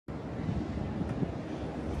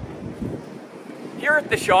Here at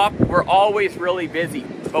the shop, we're always really busy,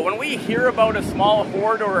 but when we hear about a small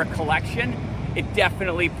hoard or a collection, it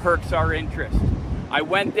definitely perks our interest. I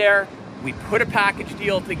went there, we put a package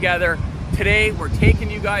deal together. Today, we're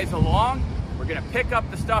taking you guys along. We're gonna pick up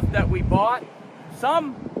the stuff that we bought.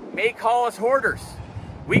 Some may call us hoarders.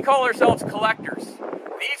 We call ourselves collectors.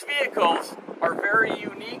 These vehicles are very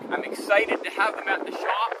unique. I'm excited to have them at the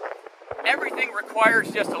shop. Everything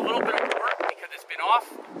requires just a little bit of work because it's been off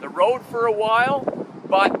the road for a while,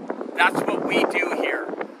 but that's what we do here.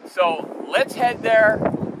 So let's head there,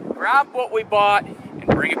 grab what we bought, and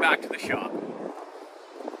bring it back to the shop.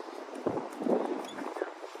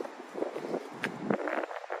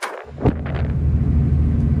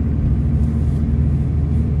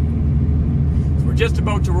 So we're just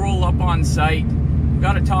about to roll up on site. We've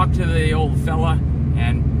got to talk to the old fella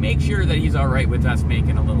and make sure that he's all right with us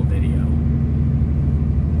making a little video.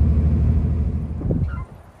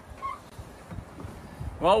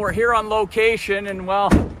 Well, we're here on location, and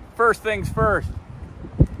well, first things first.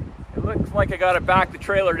 It looks like I got to back the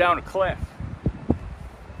trailer down a cliff.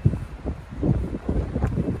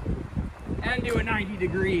 And do a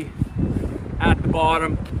 90-degree at the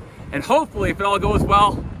bottom. And hopefully, if it all goes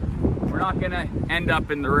well, we're not going to end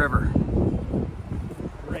up in the river.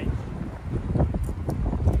 Great.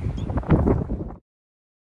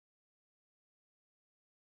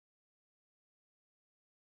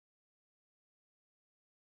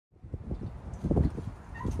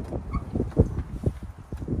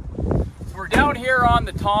 We're down here on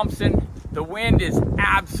the Thompson. The wind is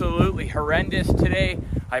absolutely horrendous today.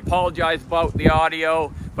 I apologize about the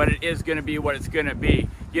audio, but it is going to be what it's going to be.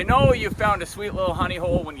 You know you found a sweet little honey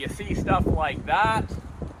hole when you see stuff like that.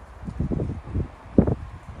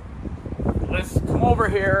 Let's come over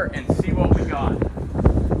here and see what we got.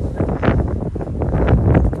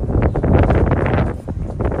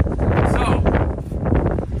 So,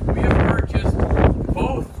 we have purchased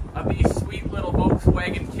both of these sweet little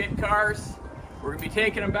Volkswagen kit cars. We're going to be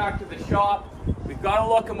taking them back to the shop. We've got to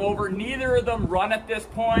look them over. Neither of them run at this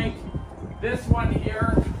point. This one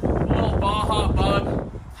here, the little Baja Bug,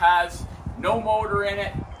 has no motor in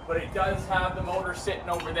it, but it does have the motor sitting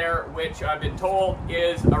over there, which I've been told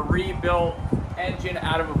is a rebuilt engine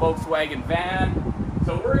out of a Volkswagen van.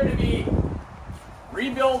 So we're going to be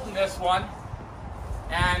rebuilding this one,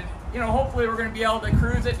 and hopefully we're going to be able to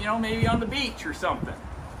cruise it, maybe on the beach or something.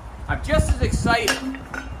 I'm just as excited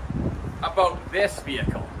about this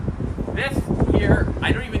vehicle. This here,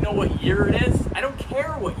 I don't even know what year it is. I don't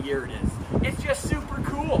care what year it is. It's just super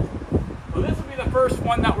cool. So this will be the first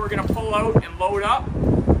one that we're going to pull out and load up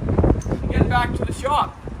and get back to the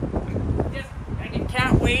shop. I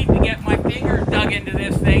can't wait to get my fingers dug into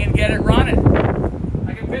this thing and get it running.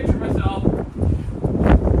 I can picture myself,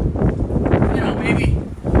 maybe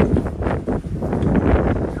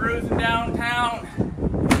cruising downtown.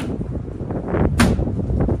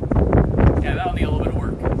 Yeah, that'll need a little bit of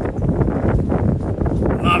work.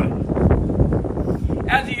 Love it.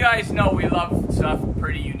 As you guys know, we love stuff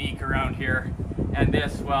pretty unique around here. And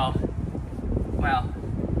this, well,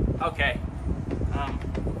 okay.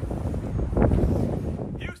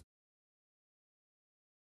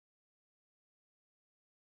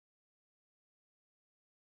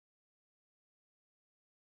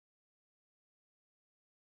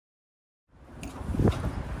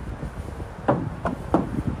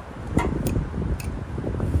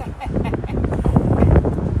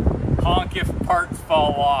 Honk if parts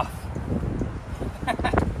fall off.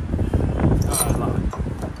 Oh, I love it.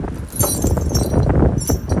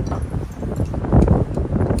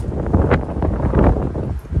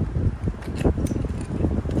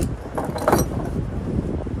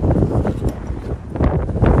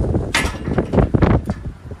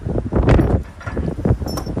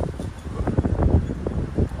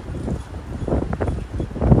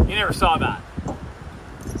 You never saw that.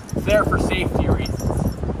 It's there for safety reasons.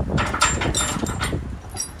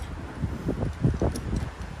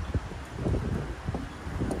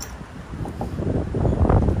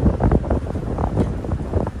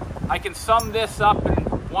 I can sum this up in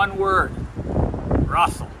one word: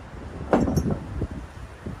 Russell.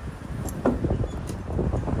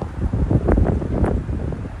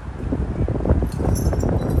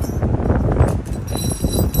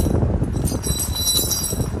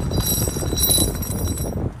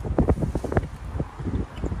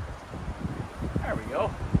 There we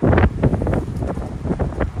go.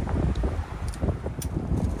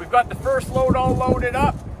 We've got the first load all loaded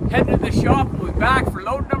up. Heading to the shop. We'll be back for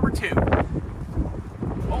load number 2.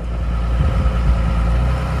 Oh.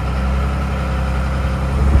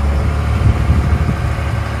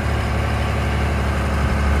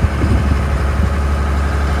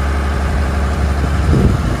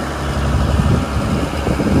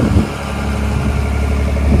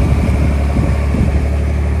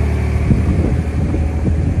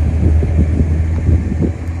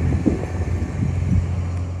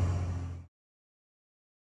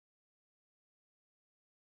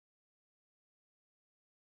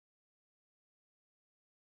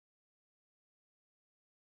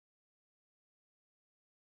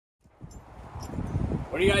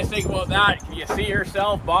 What do you guys think about that? Can you see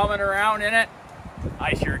yourself bombing around in it?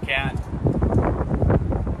 I sure can.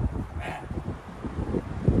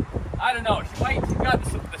 I don't know, she might have got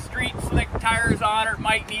the street slick tires on her,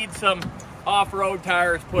 might need some off-road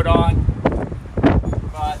tires put on.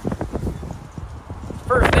 But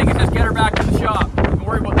first thing is just get her back to the shop. We can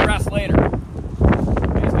worry about the rest later.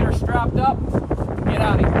 Just get her strapped up, get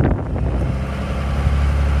out of here.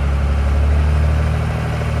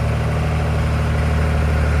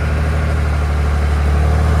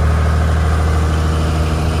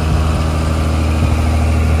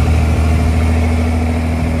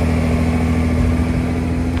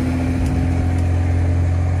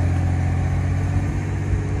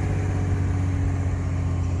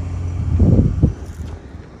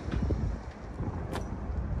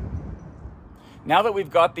 Now that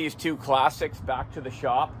we've got these two classics back to the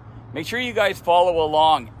shop, make sure you guys follow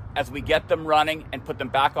along as we get them running and put them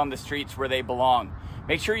back on the streets where they belong.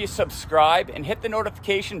 Make sure you subscribe and hit the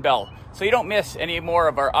notification bell so you don't miss any more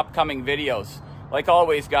of our upcoming videos. Like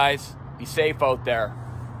always, guys, be safe out there.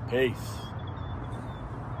 Peace.